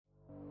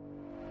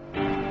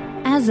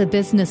As a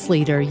business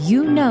leader,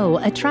 you know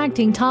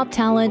attracting top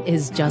talent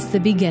is just the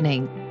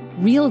beginning.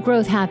 Real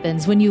growth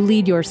happens when you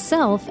lead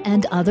yourself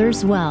and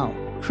others well,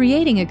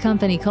 creating a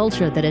company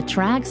culture that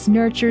attracts,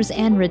 nurtures,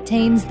 and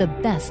retains the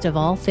best of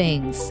all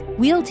things.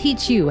 We'll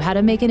teach you how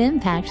to make an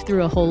impact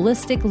through a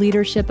holistic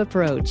leadership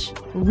approach,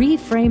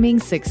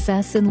 reframing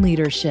success in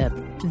leadership.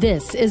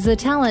 This is the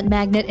Talent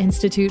Magnet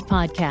Institute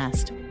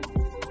podcast.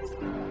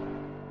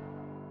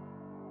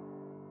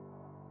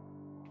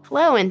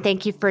 Hello, and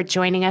thank you for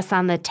joining us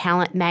on the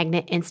Talent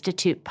Magnet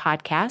Institute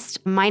podcast.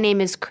 My name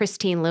is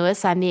Christine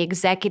Lewis. I'm the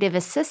executive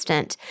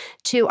assistant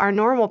to our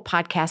normal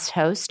podcast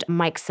host,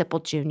 Mike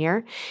Sipple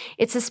Jr.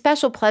 It's a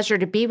special pleasure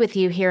to be with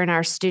you here in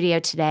our studio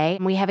today.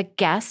 We have a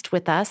guest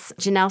with us,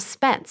 Janelle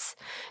Spence.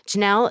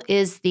 Janelle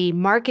is the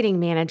marketing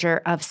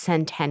manager of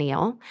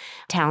Centennial,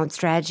 Talent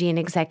Strategy and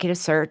Executive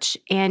Search.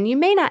 And you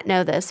may not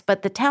know this,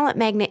 but the Talent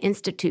Magnet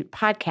Institute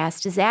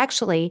podcast is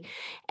actually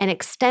an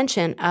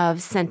extension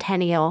of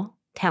Centennial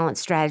Talent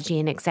Strategy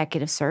and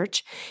Executive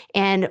Search.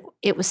 And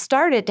it was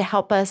started to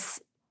help us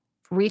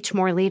reach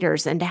more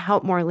leaders and to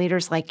help more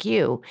leaders like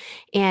you.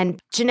 And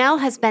Janelle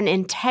has been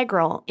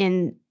integral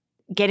in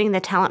getting the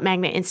Talent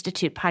Magnet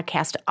Institute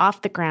podcast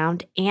off the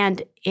ground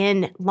and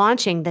in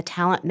launching the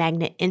Talent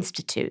Magnet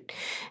Institute.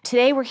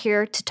 Today, we're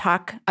here to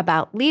talk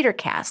about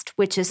LeaderCast,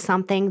 which is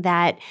something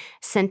that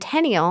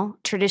Centennial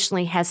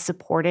traditionally has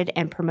supported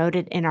and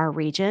promoted in our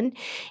region,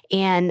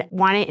 and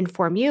want to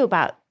inform you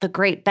about the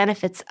great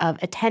benefits of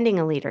attending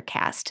a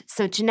LeaderCast.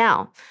 So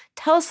Janelle,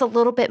 tell us a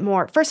little bit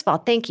more. First of all,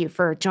 thank you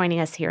for joining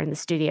us here in the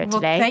studio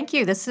today. Thank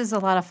you. This is a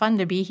lot of fun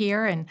to be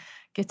here and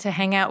get to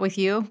hang out with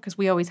you because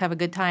we always have a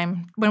good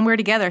time when we're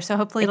together. So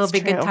hopefully it'll be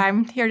a good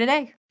time here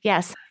today.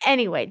 Yes.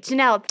 Anyway,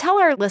 Janelle, tell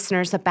our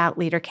listeners about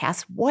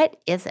LeaderCast. What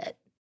is it?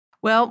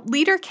 Well,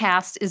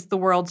 LeaderCast is the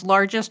world's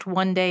largest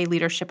one-day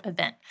leadership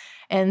event.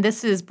 And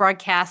this is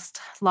broadcast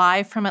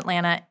live from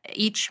Atlanta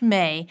each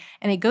May,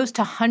 and it goes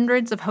to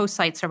hundreds of host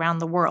sites around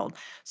the world.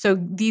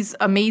 So these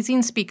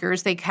amazing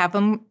speakers, they have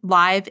them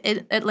live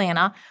in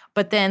Atlanta,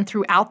 but then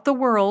throughout the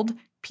world,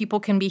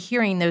 people can be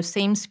hearing those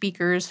same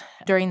speakers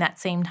during that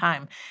same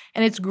time.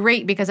 And it's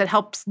great because it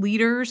helps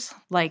leaders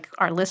like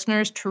our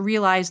listeners to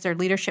realize their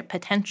leadership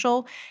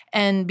potential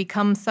and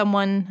become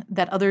someone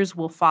that others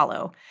will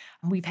follow.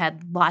 We've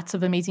had lots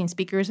of amazing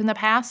speakers in the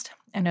past.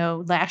 I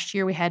know last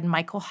year we had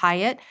Michael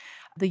Hyatt.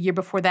 The year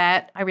before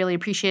that, I really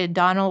appreciated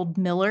Donald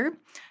Miller.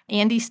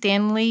 Andy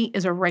Stanley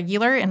is a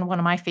regular and one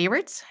of my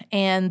favorites.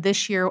 And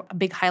this year, a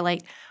big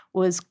highlight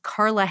was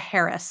Carla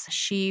Harris.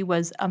 She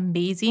was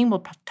amazing.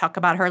 We'll talk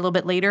about her a little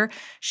bit later.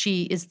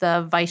 She is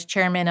the vice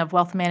chairman of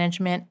wealth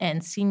management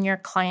and senior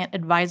client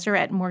advisor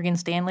at Morgan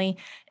Stanley,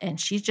 and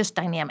she's just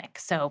dynamic.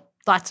 So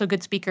lots of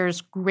good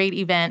speakers, great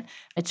event.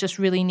 It's just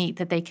really neat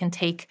that they can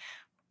take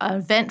an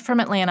event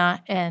from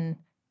Atlanta and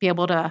be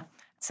able to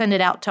send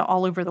it out to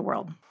all over the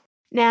world.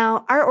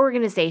 Now, our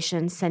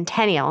organization,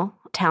 Centennial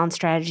Talent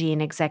Strategy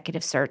and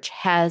Executive Search,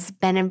 has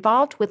been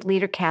involved with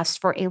LeaderCast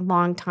for a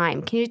long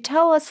time. Can you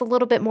tell us a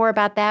little bit more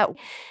about that?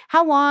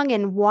 How long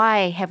and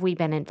why have we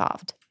been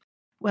involved?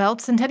 Well,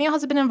 Centennial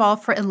has been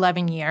involved for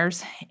 11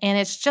 years, and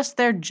it's just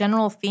their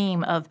general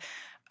theme of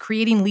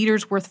creating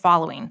leaders worth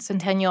following.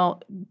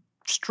 Centennial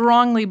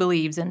strongly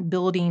believes in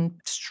building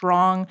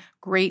strong,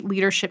 great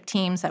leadership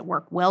teams that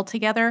work well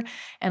together.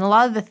 And a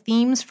lot of the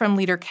themes from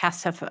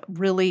LeaderCast have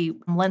really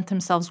lent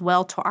themselves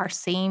well to our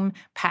same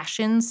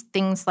passions,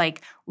 things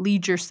like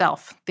lead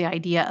yourself, the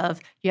idea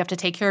of you have to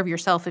take care of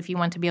yourself if you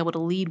want to be able to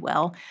lead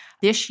well.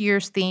 This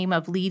year's theme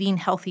of leading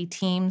healthy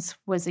teams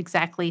was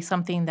exactly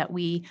something that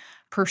we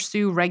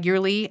pursue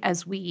regularly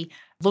as we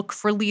look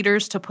for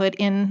leaders to put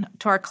in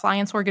to our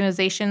clients'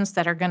 organizations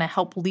that are going to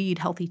help lead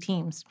healthy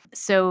teams.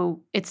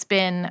 So it's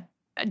been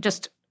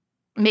just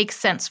makes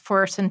sense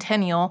for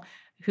Centennial,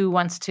 who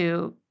wants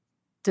to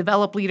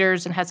develop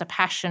leaders and has a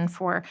passion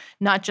for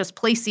not just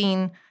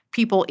placing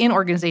people in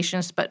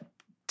organizations, but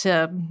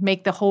to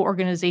make the whole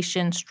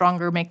organization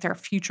stronger, make their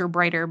future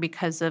brighter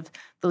because of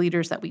the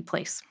leaders that we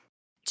place.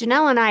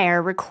 Janelle and I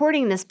are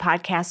recording this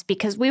podcast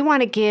because we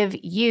want to give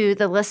you,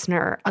 the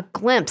listener, a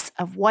glimpse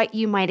of what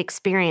you might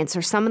experience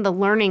or some of the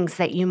learnings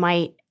that you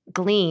might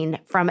glean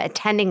from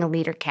attending a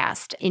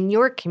LeaderCast in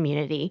your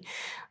community.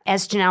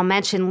 As Janelle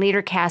mentioned,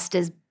 LeaderCast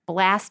is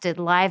blasted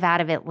live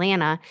out of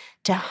Atlanta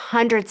to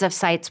hundreds of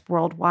sites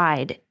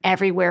worldwide,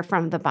 everywhere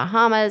from the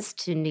Bahamas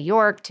to New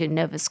York to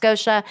Nova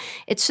Scotia.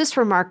 It's just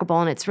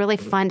remarkable, and it's really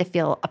fun to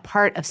feel a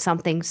part of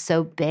something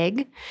so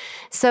big.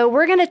 So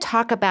we're going to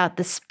talk about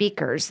the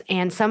speakers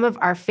and some of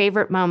our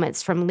favorite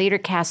moments from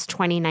LeaderCast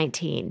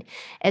 2019.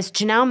 As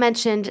Janelle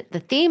mentioned, the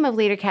theme of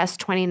LeaderCast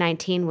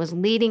 2019 was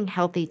leading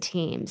healthy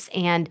teams,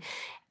 and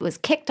it was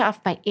kicked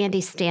off by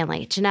Andy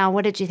Stanley. Janelle,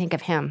 what did you think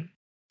of him?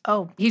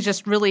 Oh, he's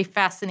just really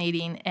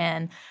fascinating,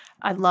 and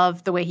I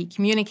love the way he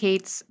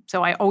communicates,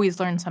 so I always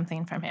learn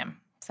something from him.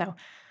 So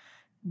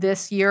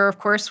this year, of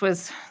course,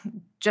 was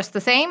just the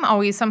same,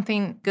 always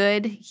something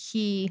good.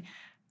 He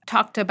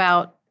talked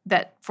about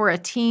that for a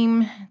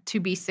team to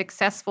be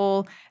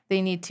successful,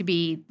 they need to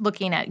be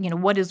looking at,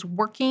 what is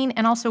working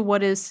and also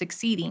what is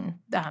succeeding.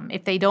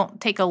 If they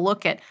don't take a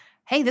look at,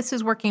 hey, this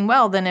is working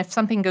well, then if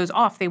something goes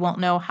off, they won't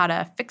know how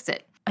to fix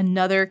it.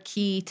 Another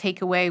key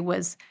takeaway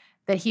was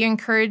that he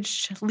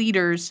encouraged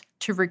leaders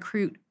to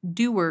recruit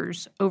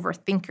doers over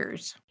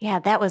thinkers. Yeah,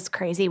 that was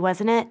crazy,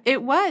 wasn't it?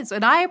 It was.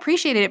 And I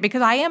appreciated it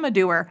because I am a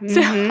doer.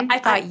 So I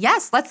thought,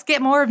 yes, let's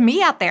get more of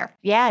me out there.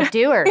 Yeah,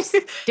 doers.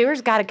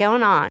 Doers got it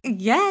going on.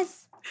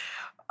 Yes.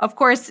 Of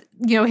course,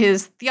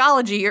 his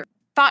theology or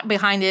thought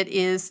behind it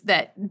is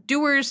that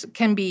doers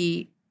can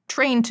be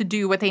trained to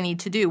do what they need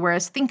to do,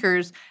 whereas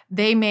thinkers,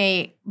 they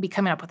may be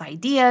coming up with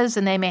ideas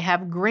and they may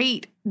have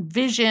great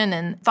vision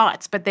and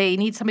thoughts, but they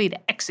need somebody to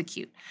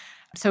execute.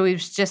 So he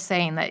was just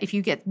saying that if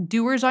you get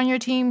doers on your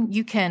team,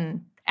 you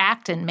can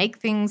act and make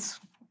things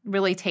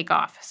really take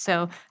off.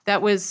 So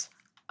that was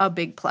a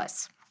big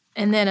plus.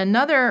 And then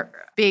another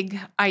big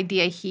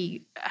idea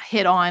he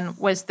hit on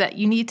was that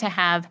you need to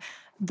have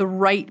the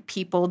right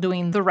people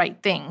doing the right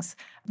things.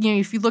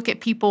 If you look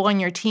at people on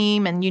your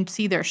team and you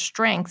see their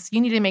strengths, you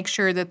need to make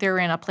sure that they're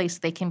in a place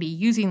they can be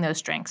using those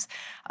strengths.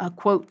 A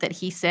quote that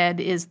he said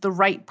is, "The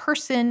right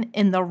person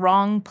in the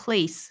wrong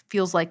place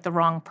feels like the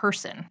wrong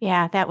person."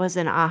 Yeah, that was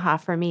an aha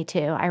for me too.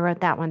 I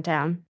wrote that one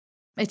down.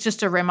 It's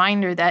just a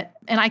reminder that,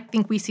 and I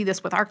think we see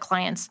this with our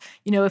clients,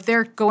 if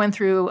they're going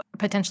through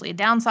potentially a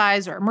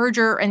downsize or a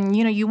merger and,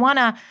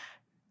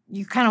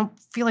 you kind of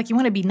feel like you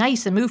want to be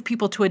nice and move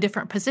people to a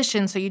different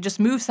position. So you just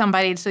move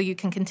somebody so you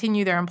can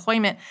continue their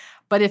employment.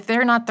 But if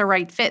they're not the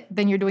right fit,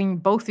 then you're doing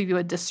both of you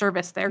a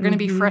disservice. They're going to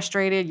be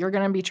frustrated. You're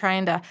going to be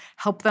trying to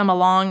help them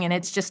along, and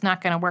it's just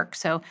not going to work.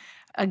 So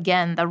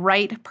again, the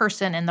right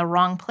person in the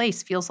wrong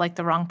place feels like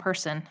the wrong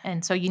person.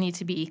 And so you need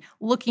to be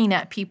looking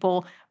at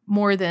people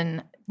more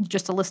than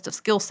just a list of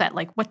skill set,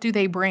 like what do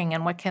they bring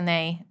and what can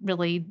they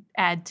really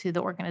add to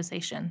the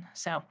organization.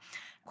 So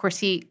of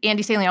course,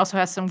 Andy Stanley also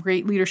has some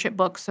great leadership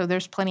books, so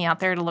there's plenty out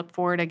there to look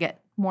for to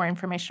get more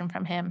information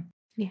from him.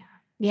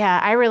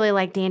 Yeah, I really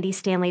liked Andy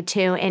Stanley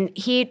too. And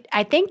he,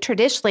 I think,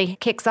 traditionally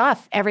kicks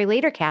off every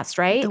LeaderCast,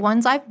 right? The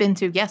ones I've been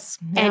to, yes.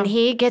 Yeah. And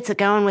he gets it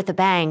going with a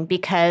bang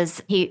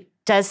because he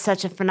does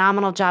such a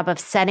phenomenal job of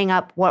setting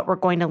up what we're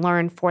going to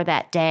learn for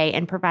that day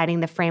and providing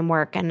the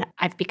framework. And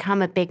I've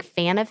become a big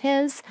fan of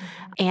his.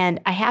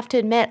 And I have to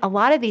admit, a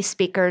lot of these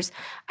speakers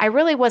I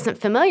really wasn't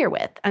familiar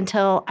with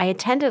until I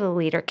attended a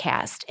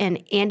LeaderCast.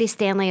 And Andy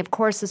Stanley, of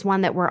course, is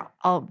one that we're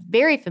all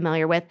very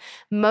familiar with,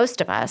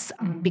 most of us,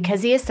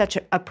 because he is such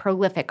a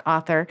prolific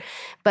author.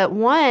 But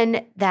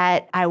one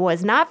that I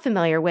was not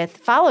familiar with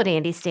followed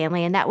Andy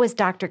Stanley, and that was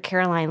Dr.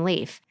 Caroline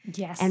Leaf.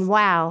 Yes. And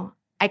wow,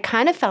 I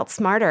kind of felt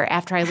smarter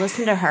after I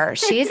listened to her.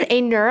 She's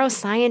a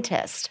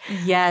neuroscientist.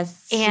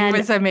 Yes, and she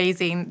was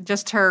amazing.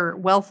 Just her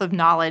wealth of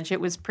knowledge. It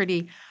was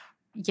pretty,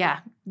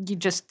 you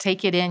just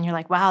take it in. You're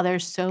like, wow,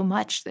 there's so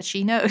much that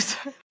she knows.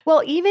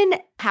 Well, even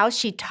how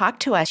she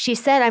talked to us, she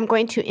said, I'm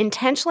going to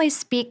intentionally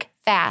speak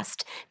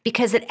fast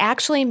because it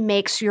actually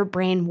makes your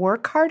brain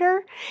work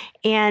harder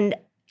and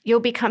you'll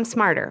become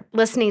smarter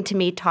listening to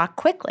me talk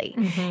quickly.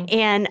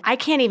 And I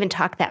can't even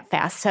talk that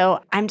fast.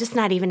 So I'm just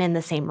not even in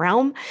the same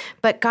realm.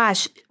 But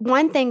gosh,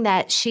 one thing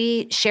that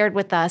she shared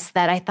with us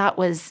that I thought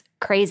was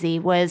crazy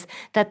was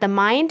that the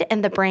mind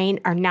and the brain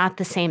are not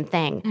the same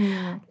thing.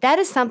 That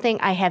is something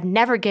I have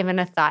never given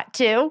a thought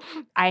to.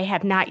 I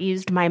have not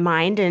used my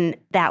mind in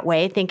that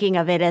way, thinking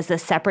of it as a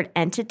separate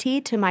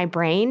entity to my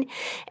brain.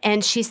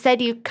 And she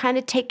said you kind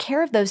of take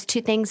care of those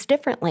two things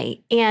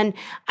differently. And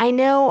I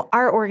know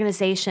our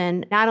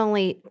organization, not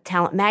only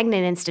Talent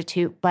Magnet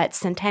Institute, but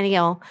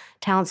Centennial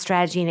Talent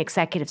Strategy and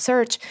Executive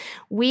Search,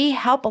 we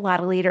help a lot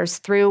of leaders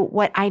through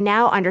what I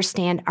now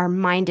understand are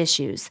mind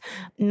issues.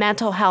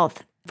 Mental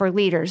health for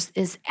leaders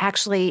is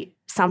actually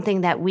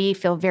something that we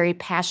feel very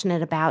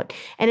passionate about.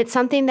 And it's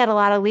something that a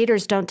lot of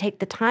leaders don't take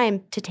the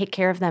time to take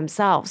care of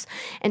themselves.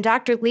 And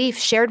Dr. Leaf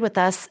shared with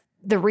us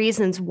the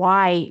reasons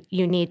why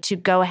you need to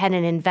go ahead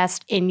and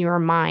invest in your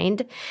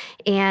mind.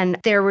 And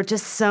there were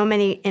just so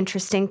many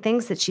interesting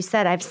things that she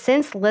said. I've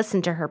since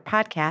listened to her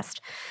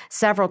podcast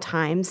several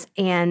times.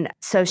 And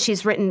so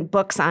she's written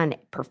books on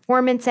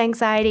performance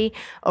anxiety,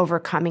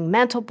 overcoming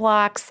mental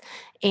blocks,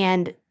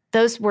 and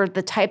those were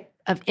the type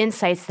of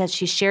insights that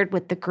she shared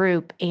with the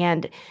group.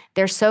 And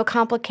they're so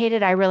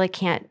complicated, I really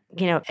can't,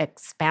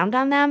 expound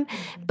on them.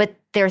 But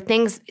they're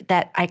things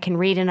that I can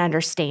read and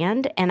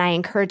understand. And I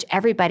encourage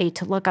everybody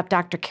to look up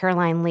Dr.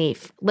 Caroline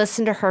Leaf,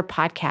 listen to her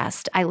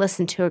podcast. I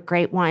listened to a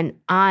great one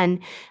on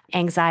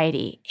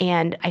anxiety.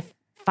 And I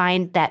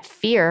find that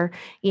fear,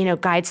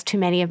 guides too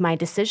many of my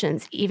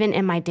decisions, even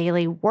in my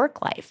daily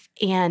work life,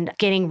 and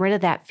getting rid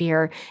of that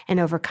fear and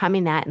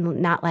overcoming that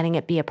and not letting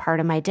it be a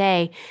part of my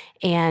day.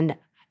 And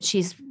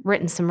she's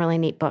written some really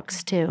neat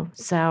books too.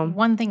 So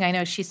one thing I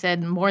know she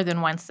said more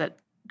than once that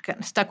kind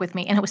of stuck with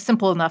me, and it was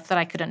simple enough that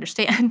I could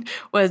understand,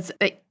 was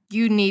that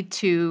you need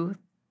to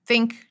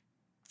think,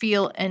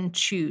 feel, and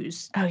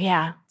choose. Oh,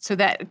 yeah. So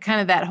that kind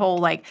of that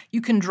whole,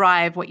 you can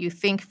drive what you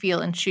think, feel,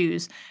 and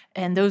choose.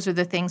 And those are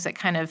the things that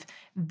kind of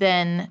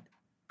then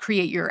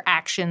create your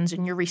actions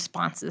and your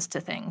responses to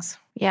things.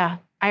 Yeah,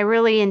 I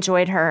really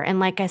enjoyed her. And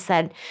like I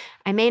said,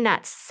 I may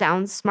not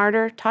sound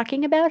smarter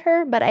talking about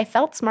her, but I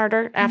felt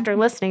smarter after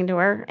listening to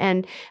her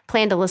and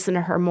plan to listen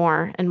to her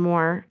more and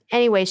more.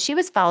 Anyway, she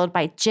was followed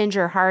by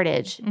Ginger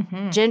Hardage.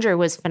 Ginger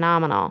was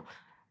phenomenal.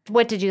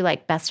 What did you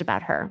like best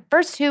about her?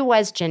 First, who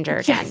was Ginger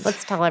again? Yes.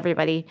 Let's tell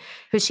everybody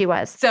who she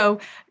was. So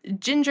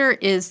Ginger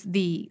is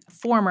the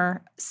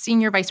former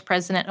Senior Vice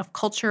President of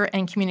Culture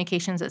and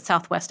Communications at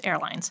Southwest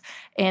Airlines.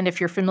 And if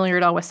you're familiar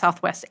at all with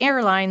Southwest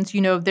Airlines,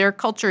 you know their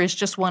culture is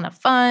just one of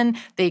fun.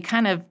 They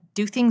kind of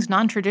do things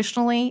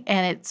non-traditionally,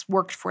 and it's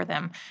worked for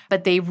them.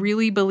 But they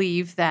really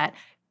believe that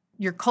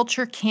your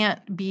culture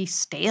can't be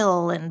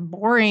stale and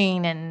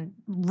boring and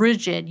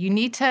rigid. You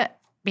need to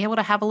be able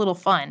to have a little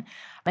fun.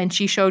 And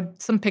she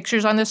showed some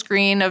pictures on the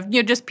screen of,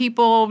 just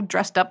people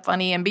dressed up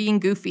funny and being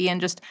goofy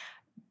and just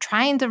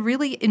trying to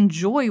really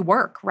enjoy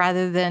work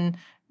rather than,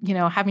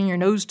 having your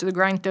nose to the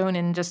grindstone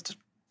and just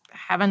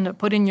having to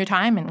put in your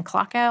time and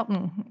clock out.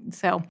 And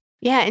so,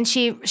 yeah, and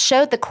she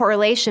showed the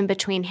correlation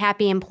between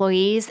happy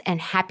employees and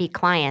happy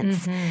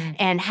clients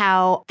and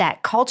how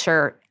that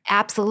culture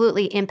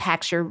absolutely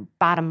impacts your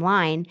bottom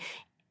line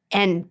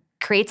and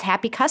creates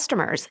happy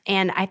customers.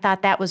 And I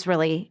thought that was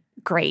really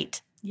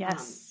great.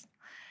 Yes.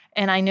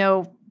 And I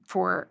know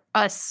for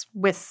us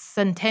with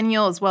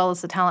Centennial as well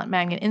as the Talent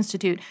Magnet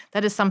Institute,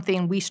 that is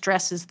something we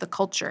stress is the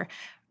culture.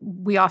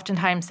 We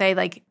oftentimes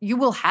say, you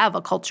will have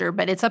a culture,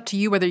 but it's up to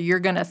you whether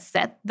you're going to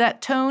set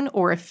that tone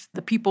or if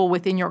the people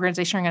within your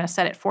organization are going to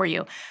set it for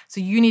you.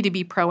 So you need to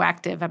be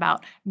proactive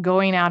about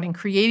going out and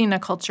creating a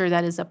culture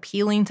that is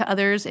appealing to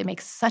others. It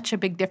makes such a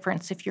big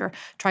difference if you're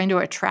trying to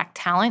attract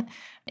talent.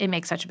 It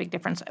makes such a big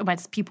difference when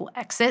people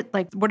exit.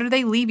 What are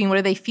they leaving? What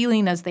are they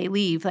feeling as they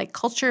leave?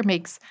 Culture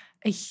makes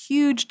a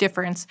huge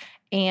difference.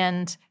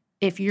 And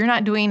if you're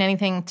not doing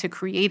anything to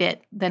create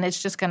it, then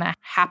it's just going to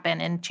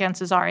happen. And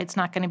chances are it's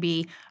not going to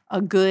be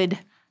a good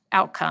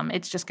outcome.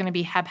 It's just going to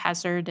be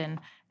haphazard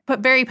but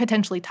very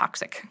potentially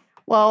toxic.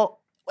 Well,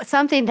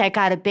 something that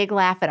got a big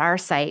laugh at our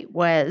site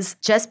was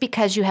just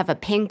because you have a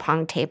ping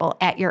pong table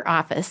at your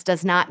office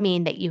does not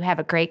mean that you have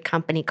a great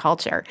company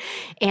culture.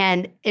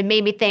 And it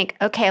made me think,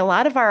 okay, a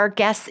lot of our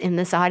guests in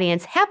this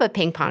audience have a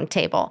ping pong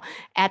table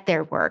at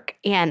their work.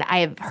 And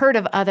I've heard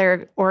of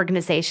other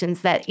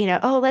organizations that,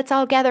 let's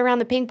all gather around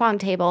the ping pong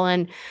table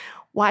and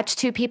watch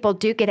two people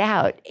duke it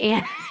out.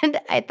 And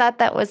I thought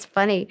that was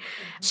funny.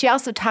 She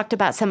also talked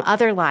about some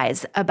other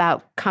lies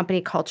about company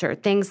culture,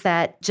 things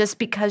that just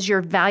because your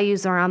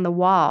values are on the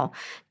wall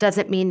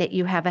doesn't mean that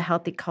you have a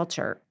healthy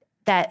culture.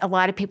 That a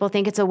lot of people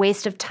think it's a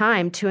waste of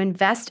time to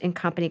invest in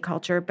company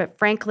culture, but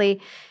frankly,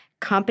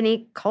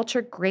 company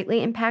culture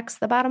greatly impacts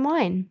the bottom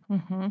line.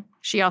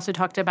 She also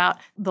talked about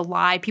the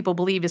lie people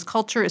believe is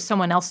culture is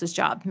someone else's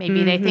job.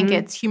 Maybe they think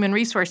it's human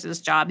resources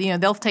job.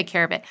 They'll take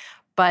care of it.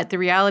 But the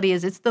reality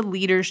is it's the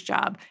leader's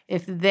job.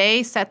 If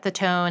they set the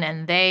tone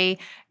and they,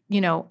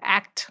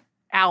 act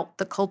out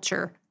the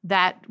culture,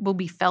 that will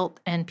be felt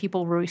and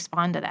people will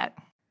respond to that.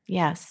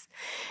 Yes.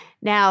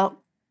 Now,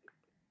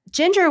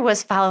 Ginger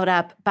was followed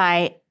up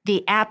by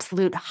the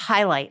absolute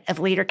highlight of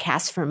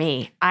LeaderCast for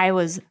me. I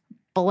was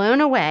blown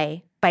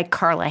away by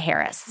Carla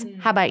Harris.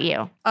 How about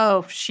you?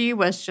 Oh, she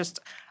was just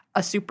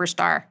a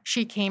superstar.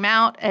 She came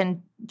out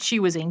and she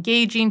was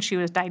engaging, she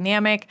was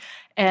dynamic,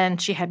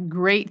 and she had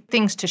great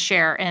things to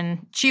share.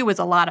 And she was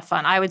a lot of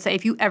fun. I would say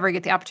if you ever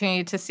get the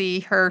opportunity to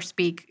see her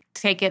speak,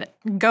 take it,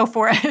 go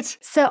for it.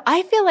 So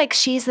I feel like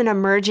she's an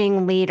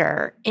emerging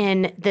leader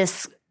in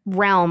this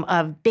realm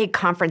of big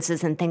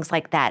conferences and things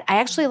like that. I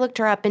actually looked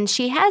her up and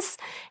she has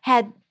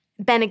had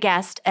been a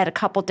guest at a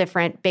couple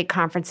different big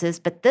conferences,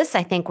 but this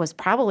I think was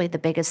probably the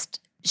biggest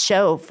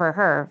show for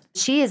her.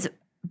 She is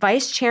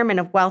Vice Chairman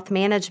of Wealth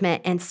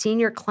Management and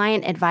Senior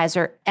Client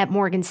Advisor at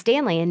Morgan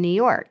Stanley in New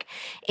York.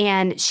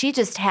 And she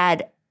just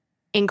had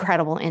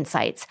incredible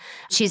insights.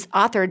 She's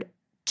authored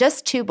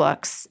just 2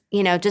 books,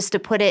 just to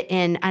put it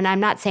in, and I'm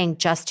not saying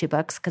just 2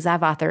 books because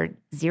I've authored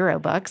 0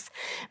 books,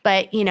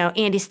 but,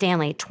 Andy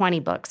Stanley, 20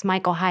 books,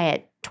 Michael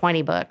Hyatt,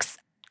 20 books,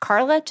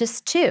 Carla,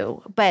 just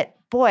 2. But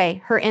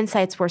boy, her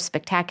insights were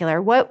spectacular.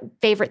 What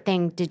favorite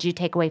thing did you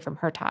take away from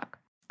her talk?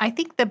 I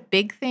think the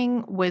big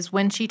thing was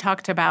when she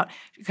talked about,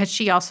 because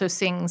she also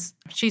sings,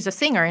 she's a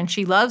singer and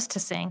she loves to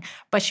sing,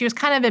 but she was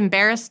kind of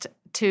embarrassed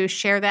to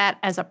share that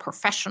as a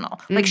professional.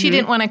 She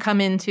didn't want to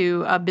come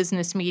into a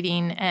business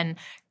meeting and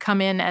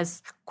come in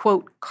as,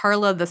 quote,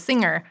 Carla the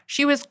singer.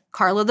 She was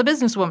Carla the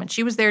businesswoman.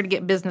 She was there to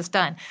get business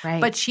done. Right.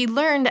 But she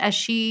learned as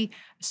she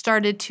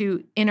started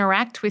to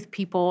interact with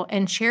people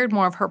and shared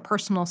more of her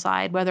personal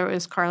side, whether it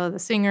was Carla the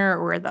singer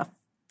or the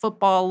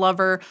football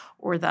lover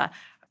or the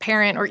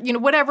parent or,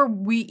 whatever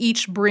we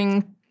each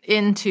bring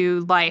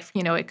into life.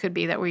 It could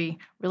be that we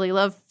really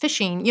love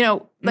fishing,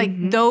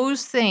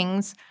 those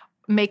things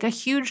make a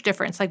huge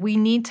difference. Like, we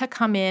need to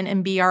come in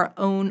and be our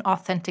own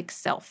authentic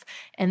self.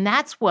 And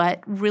that's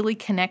what really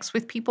connects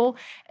with people.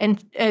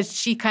 And as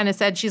she kind of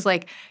said, she's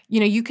like,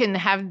 you can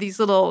have these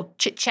little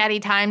chit-chatty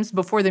times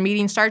before the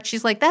meeting starts.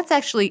 She's like, that's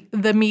actually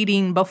the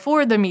meeting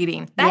before the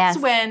meeting. That's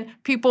when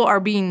people are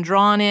being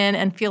drawn in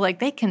and feel like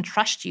they can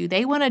trust you.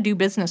 They want to do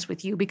business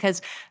with you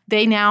because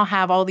they now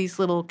have all these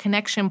little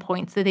connection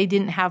points that they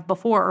didn't have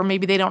before, or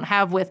maybe they don't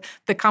have with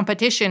the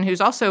competition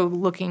who's also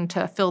looking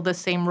to fill the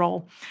same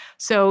role.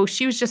 So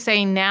she was just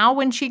saying now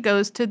when she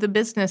goes to the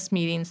business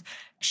meetings,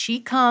 she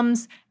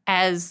comes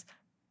as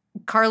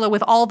Carla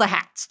with all the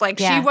hats. Like,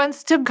 she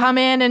wants to come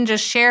in and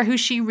just share who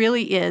she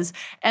really is.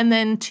 And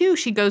then, too,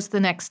 she goes the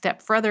next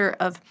step further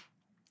of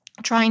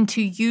trying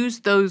to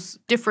use those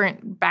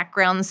different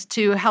backgrounds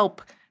to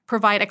help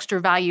provide extra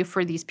value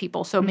for these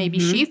people. So maybe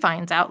she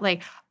finds out,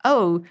 like,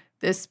 oh,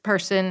 this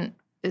person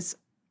is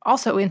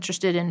also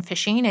interested in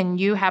fishing, and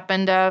you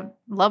happen to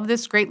love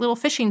this great little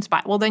fishing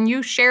spot. Well, then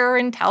you share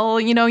and tell,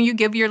 you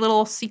give your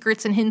little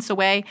secrets and hints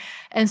away.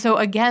 And so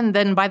again,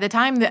 then by the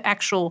time the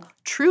actual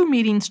true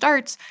meeting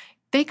starts,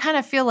 they kind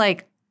of feel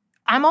like,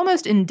 I'm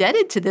almost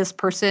indebted to this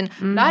person.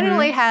 Not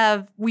only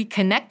have we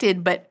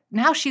connected, but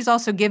now she's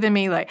also given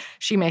me, like,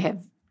 she might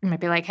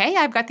be like, hey,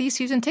 I've got these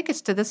season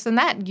tickets to this and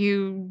that.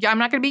 I'm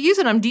not going to be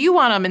using them. Do you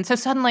want them? And so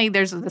suddenly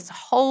there's this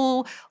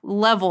whole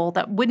level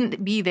that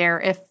wouldn't be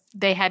there if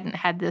they hadn't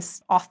had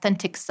this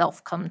authentic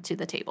self come to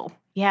the table.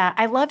 Yeah,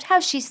 I loved how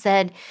she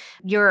said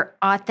your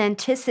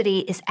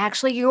authenticity is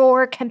actually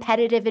your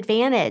competitive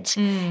advantage.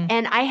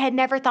 And I had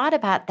never thought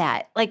about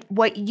that. Like,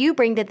 what you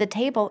bring to the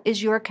table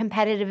is your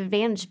competitive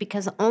advantage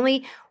because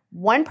only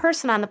one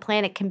person on the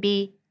planet can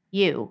be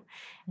you.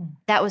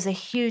 That was a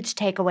huge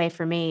takeaway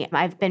for me.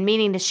 I've been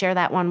meaning to share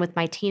that one with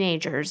my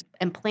teenagers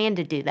and plan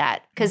to do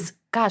that because,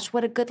 gosh,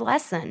 what a good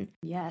lesson.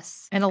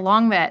 Yes. And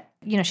along that,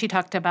 she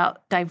talked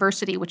about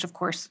diversity, which of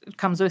course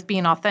comes with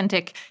being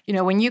authentic.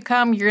 When you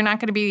come, you're not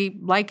going to be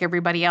like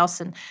everybody else,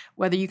 and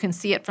whether you can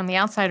see it from the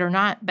outside or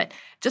not. But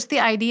just the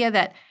idea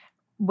that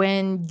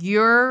when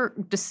your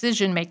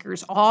decision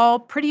makers all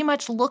pretty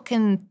much look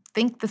and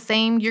think the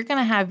same, you're going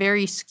to have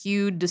very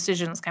skewed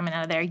decisions coming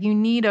out of there. You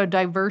need a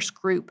diverse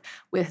group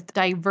with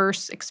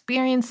diverse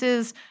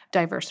experiences,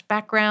 diverse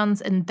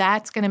backgrounds, and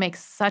that's going to make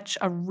such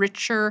a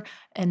richer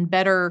and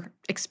better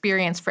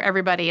experience for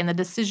everybody. And the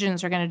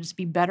decisions are going to just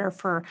be better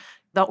for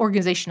the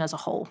organization as a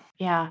whole.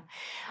 Yeah.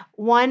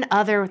 One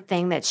other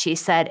thing that she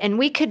said, and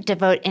we could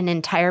devote an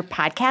entire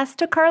podcast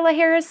to Carla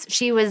Harris.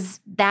 She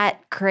was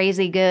that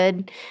crazy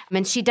good. I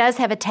mean, she does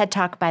have a TED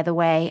Talk, by the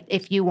way,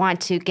 if you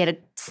want to get a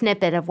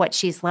snippet of what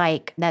she's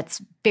like.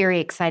 That's very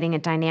exciting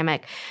and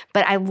dynamic.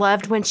 But I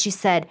loved when she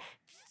said,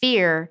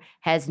 fear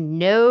has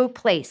no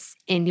place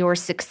in your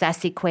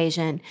success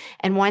equation.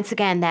 And once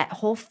again, that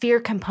whole fear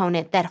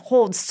component that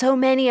holds so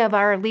many of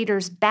our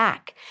leaders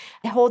back,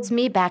 it holds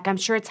me back. I'm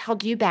sure it's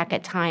held you back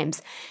at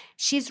times.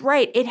 She's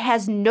right. It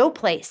has no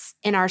place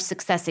in our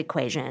success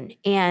equation.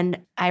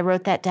 And I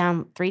wrote that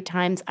down 3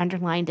 times,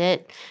 underlined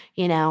it,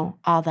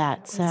 all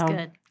that. So that's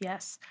good.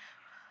 Yes.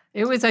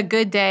 It was a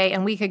good day,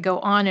 and we could go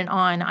on and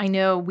on. I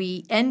know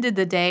we ended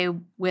the day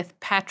with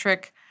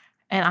Patrick,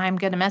 and I'm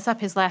going to mess up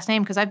his last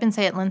name because I've been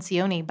saying it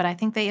Lencioni, but I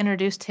think they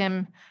introduced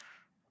him.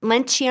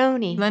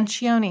 Lencioni.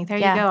 There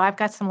you go. I've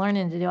got some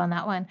learning to do on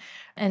that one.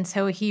 And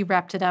so he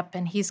wrapped it up,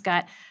 and he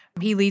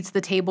leads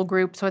the table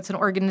group. So it's an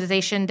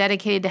organization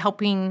dedicated to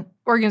helping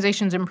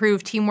organizations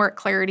improve teamwork,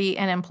 clarity,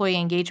 and employee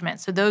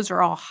engagement. So those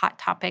are all hot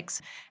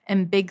topics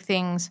and big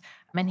things.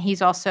 And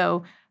he's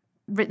also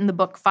written the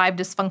book 5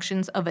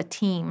 Dysfunctions of a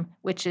Team,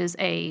 which is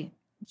a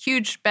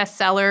huge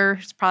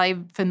bestseller. It's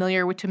probably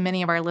familiar to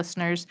many of our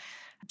listeners.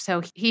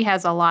 So he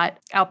has a lot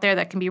out there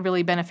that can be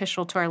really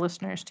beneficial to our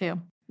listeners too.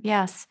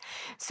 Yes.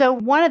 So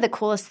one of the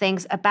coolest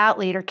things about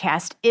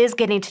LeaderCast is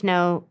getting to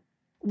know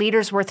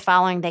leaders worth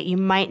following that you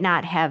might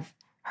not have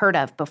heard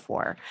of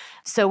before.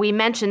 So we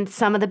mentioned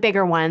some of the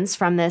bigger ones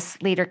from this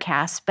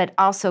LeaderCast, but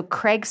also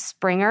Craig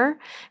Springer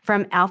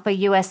from Alpha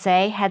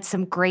USA had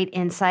some great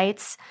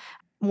insights.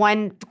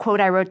 One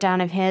quote I wrote down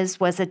of his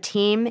was, a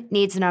team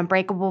needs an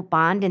unbreakable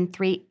bond in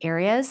 3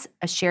 areas: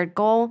 a shared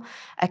goal,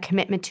 a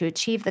commitment to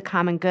achieve the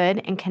common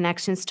good, and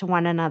connections to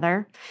one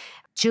another.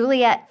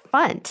 Juliet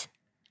Funt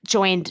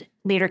joined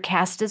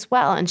LeaderCast as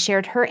well and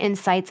shared her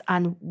insights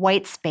on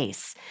white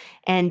space.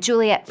 And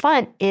Juliet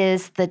Funt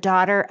is the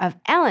daughter of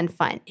Alan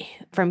Funt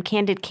from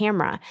Candid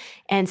Camera.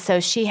 And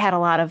so she had a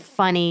lot of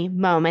funny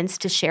moments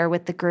to share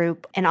with the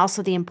group, and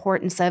also the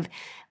importance of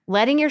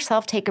letting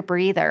yourself take a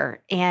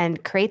breather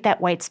and create that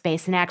white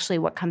space. And actually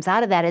what comes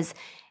out of that is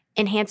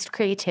enhanced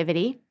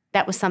creativity.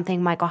 That was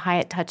something Michael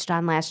Hyatt touched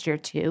on last year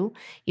too.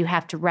 You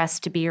have to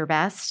rest to be your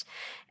best.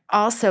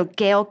 Also,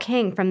 Gayle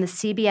King from the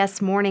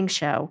CBS Morning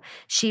Show,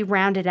 she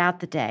rounded out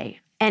the day.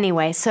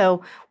 Anyway,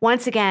 so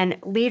once again,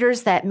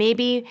 leaders that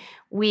maybe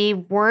we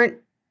weren't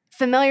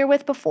familiar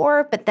with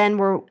before, but then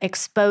were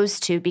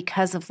exposed to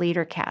because of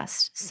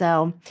LeaderCast.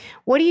 So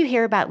what do you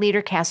hear about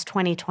LeaderCast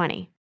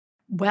 2020?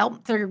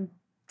 Well, they're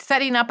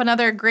setting up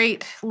another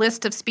great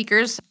list of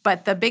speakers.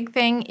 But the big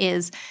thing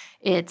is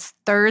it's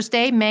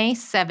Thursday, May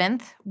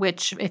 7th,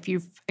 which if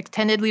you've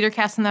attended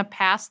LeaderCast in the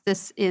past,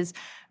 this is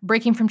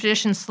breaking from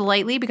tradition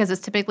slightly because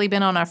it's typically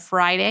been on a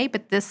Friday.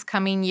 But this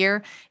coming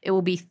year, it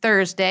will be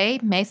Thursday,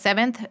 May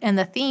 7th. And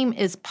the theme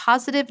is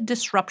positive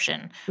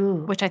disruption,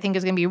 which I think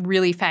is going to be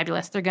really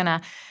fabulous. They're going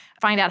to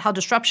find out how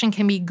disruption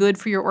can be good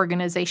for your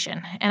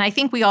organization. And I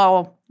think we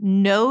all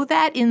know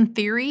that in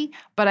theory,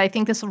 but I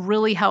think this will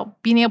really help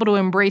being able to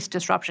embrace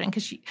disruption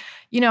because,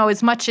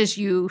 as much as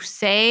you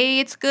say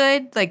it's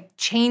good, like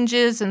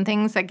changes and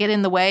things that get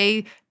in the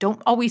way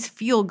don't always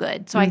feel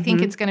good. So I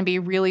think it's going to be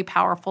really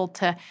powerful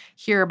to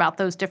hear about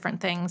those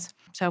different things.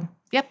 So,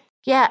 yep.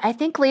 Yeah, I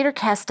think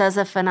LeaderCast does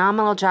a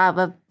phenomenal job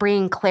of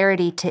bringing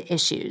clarity to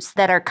issues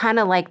that are kind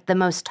of like the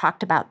most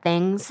talked about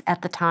things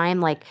at the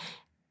time, like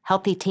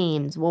healthy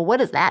teams. Well, what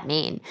does that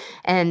mean?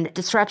 And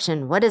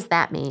disruption, what does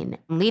that mean?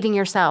 Leading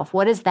yourself,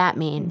 what does that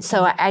mean?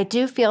 So I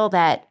do feel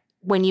that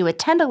when you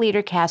attend a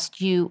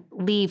LeaderCast, you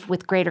leave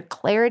with greater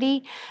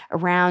clarity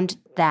around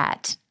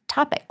that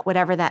topic,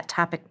 whatever that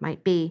topic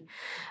might be.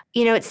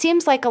 It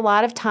seems like a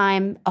lot of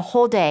time, a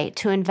whole day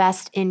to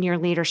invest in your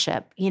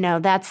leadership.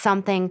 That's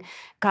something,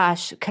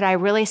 gosh, could I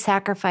really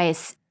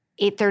sacrifice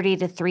 8:30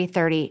 to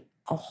 3:30,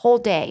 a whole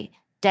day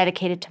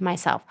dedicated to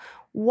myself?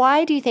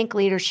 Why do you think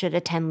leaders should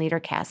attend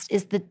LeaderCast?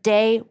 Is the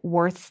day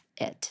worth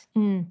it?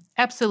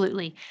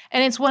 Absolutely.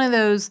 And it's one of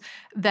those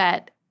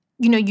that,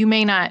 you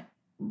may not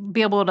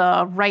be able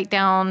to write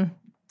down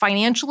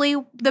financially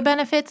the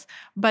benefits,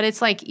 but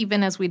it's like,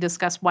 even as we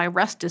discussed why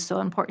rest is so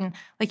important,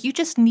 like you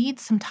just need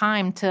some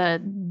time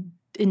to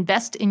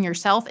invest in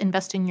yourself,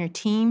 invest in your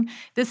team.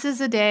 This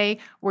is a day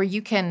where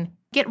you can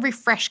get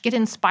refreshed, get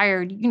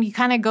inspired. You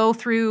kind of go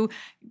through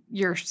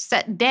your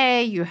set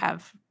day, you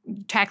have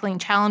tackling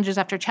challenges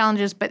after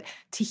challenges, but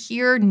to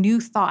hear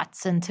new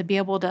thoughts and to be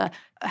able to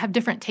have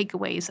different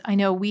takeaways. I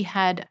know we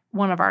had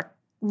one of our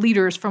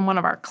leaders from one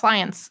of our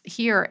clients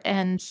here,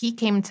 and he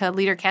came to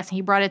LeaderCast and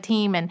he brought a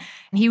team and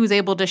he was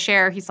able to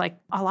share. He's like,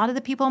 a lot of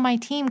the people on my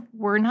team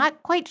were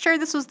not quite sure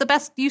this was the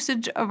best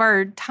usage of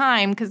our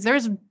time because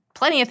there's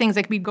plenty of things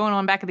that could be going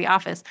on back at the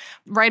office.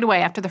 Right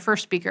away after the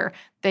first speaker,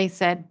 they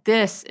said,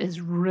 this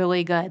is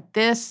really good.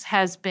 This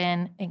has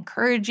been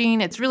encouraging.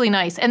 It's really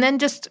nice. And then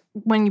just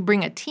when you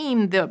bring a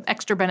team, the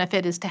extra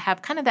benefit is to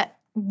have kind of that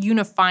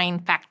unifying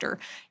factor.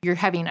 You're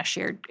having a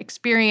shared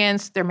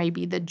experience. There may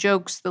be the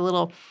jokes, the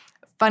little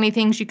funny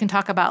things you can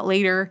talk about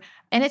later.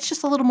 And it's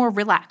just a little more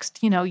relaxed.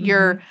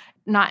 You're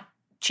not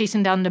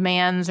chasing down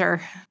demands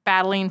or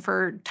battling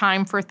for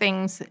time for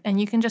things. And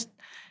you can just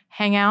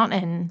hang out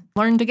and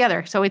learn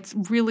together. So it's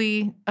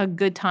really a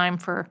good time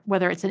for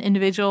whether it's an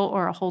individual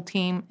or a whole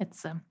team.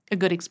 It's a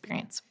good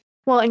experience.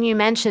 Well, and you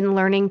mentioned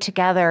learning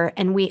together,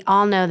 and we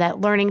all know that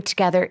learning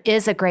together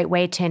is a great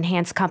way to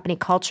enhance company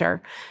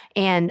culture.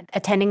 And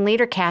attending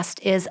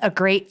LeaderCast is a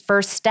great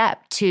first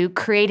step to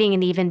creating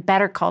an even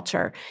better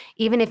culture.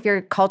 Even if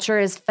your culture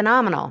is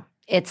phenomenal,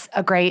 it's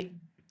a great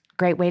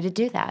way to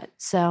do that.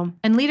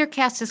 And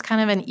LeaderCast is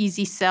kind of an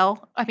easy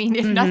sell. I mean,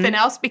 if nothing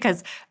else,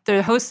 because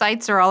the host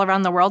sites are all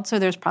around the world. So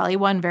there's probably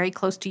one very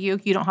close to you.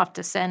 You don't have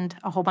to send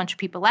a whole bunch of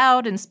people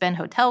out and spend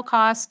hotel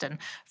cost and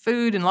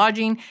food and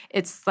lodging.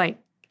 It's like,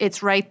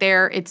 it's right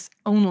there. It's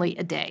only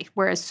a day.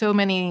 Whereas so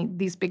many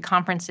these big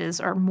conferences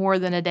are more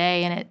than a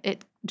day, and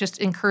it just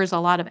incurs a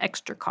lot of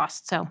extra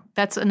costs. So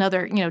that's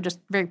another, just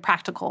very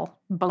practical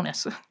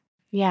bonus.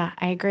 Yeah,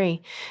 I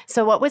agree.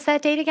 So what was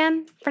that date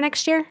again for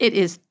next year? It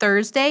is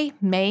Thursday,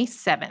 May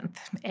 7th,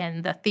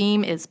 and the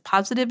theme is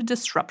positive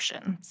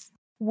disruptions.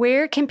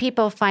 Where can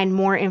people find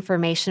more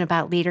information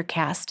about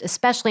LeaderCast,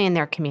 especially in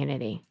their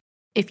community?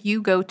 If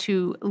you go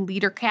to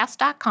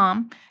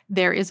leadercast.com,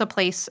 there is a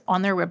place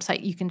on their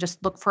website. You can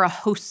just look for a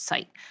host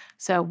site.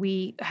 So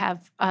we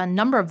have a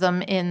number of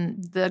them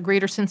in the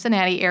greater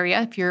Cincinnati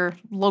area, if you're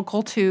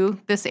local to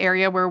this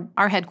area where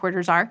our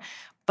headquarters are.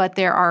 But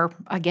there are,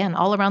 again,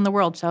 all around the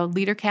world. So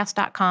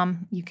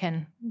leadercast.com, you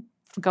can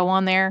go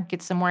on there,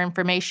 get some more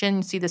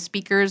information, see the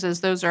speakers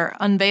as those are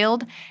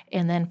unveiled,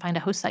 and then find a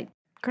host site.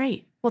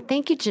 Great. Well,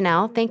 thank you,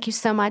 Janelle. Thank you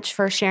so much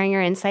for sharing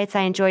your insights.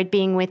 I enjoyed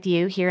being with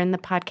you here in the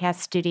podcast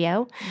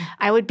studio.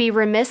 I would be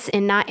remiss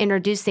in not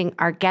introducing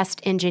our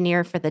guest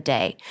engineer for the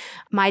day.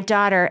 My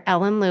daughter,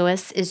 Ellen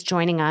Lewis, is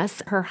joining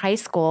us. Her high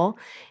school,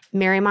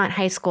 Marymount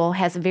High School,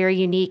 has a very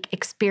unique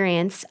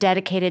experience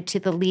dedicated to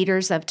the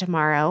leaders of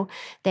tomorrow.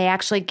 They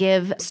actually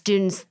give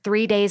students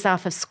 3 days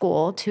off of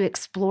school to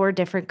explore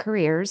different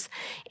careers.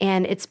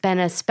 And it's been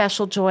a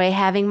special joy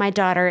having my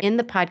daughter in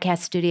the podcast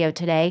studio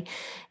today,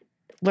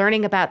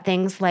 learning about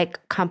things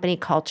like company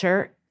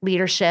culture,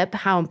 leadership,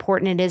 how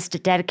important it is to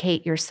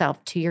dedicate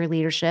yourself to your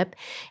leadership.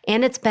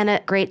 And it's been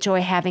a great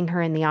joy having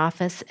her in the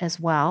office as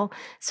well,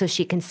 so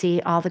she can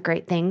see all the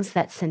great things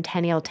that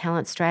Centennial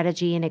Talent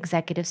Strategy and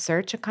Executive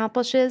Search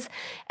accomplishes,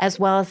 as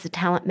well as the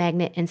Talent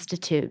Magnet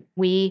Institute.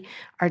 We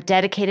are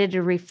dedicated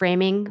to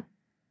reframing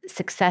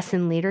success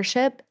in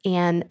leadership.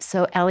 And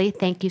so, Ellie,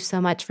 thank you so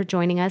much for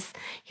joining us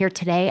here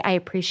today. I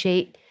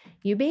appreciate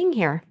you being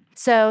here.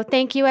 So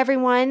thank you,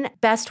 everyone.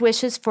 Best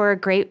wishes for a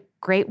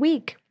great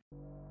week.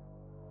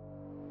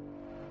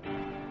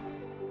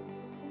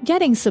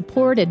 Getting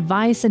support,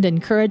 advice, and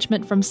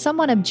encouragement from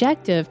someone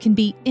objective can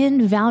be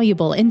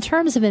invaluable in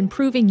terms of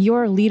improving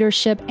your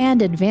leadership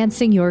and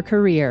advancing your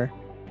career.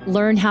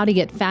 Learn how to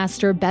get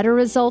faster, better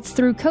results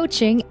through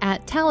coaching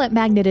at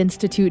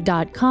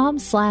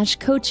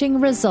talentmagnetinstitute.com/coaching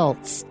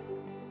results.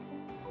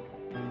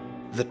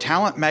 The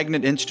Talent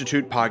Magnet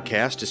Institute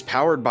podcast is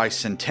powered by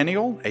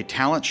Centennial, a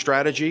talent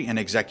strategy and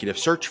executive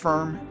search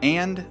firm,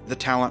 and the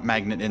Talent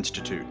Magnet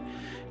Institute.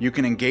 You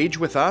can engage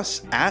with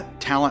us at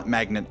Talent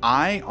Magnet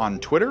I on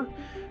Twitter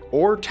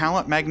or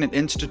Talent Magnet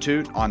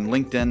Institute on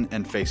LinkedIn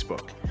and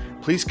Facebook.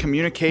 Please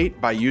communicate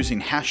by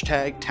using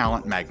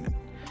 #TalentMagnet.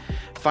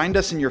 Find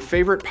us in your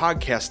favorite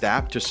podcast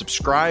app to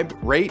subscribe,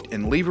 rate,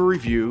 and leave a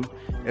review,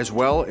 as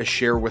well as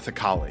share with a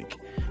colleague.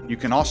 You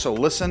can also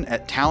listen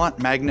at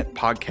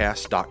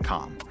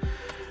talentmagnetpodcast.com.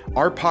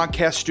 Our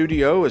podcast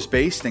studio is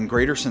based in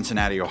Greater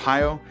Cincinnati,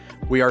 Ohio.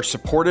 We are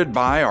supported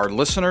by our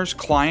listeners,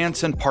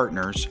 clients, and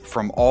partners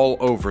from all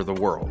over the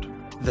world.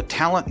 The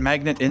Talent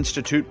Magnet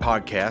Institute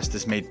podcast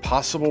is made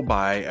possible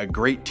by a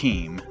great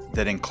team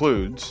that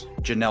includes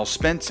Janelle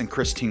Spence and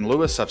Christine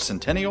Lewis of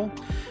Centennial,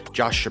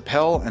 Josh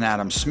Chappelle and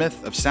Adam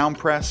Smith of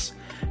Soundpress,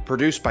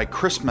 produced by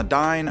Chris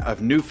Medine of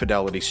New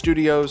Fidelity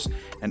Studios,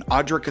 and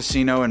Audra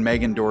Casino and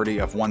Megan Doherty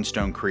of One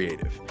Stone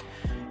Creative.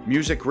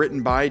 Music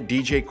written by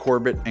DJ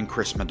Corbett and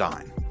Chris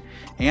Medine.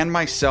 And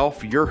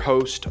myself, your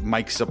host,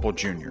 Mike Sipple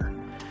Jr.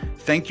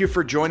 Thank you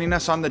for joining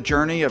us on the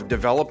journey of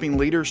developing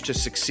leaders to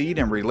succeed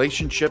in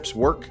relationships,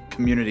 work,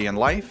 community, and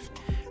life,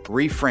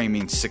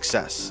 reframing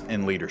success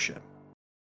in leadership.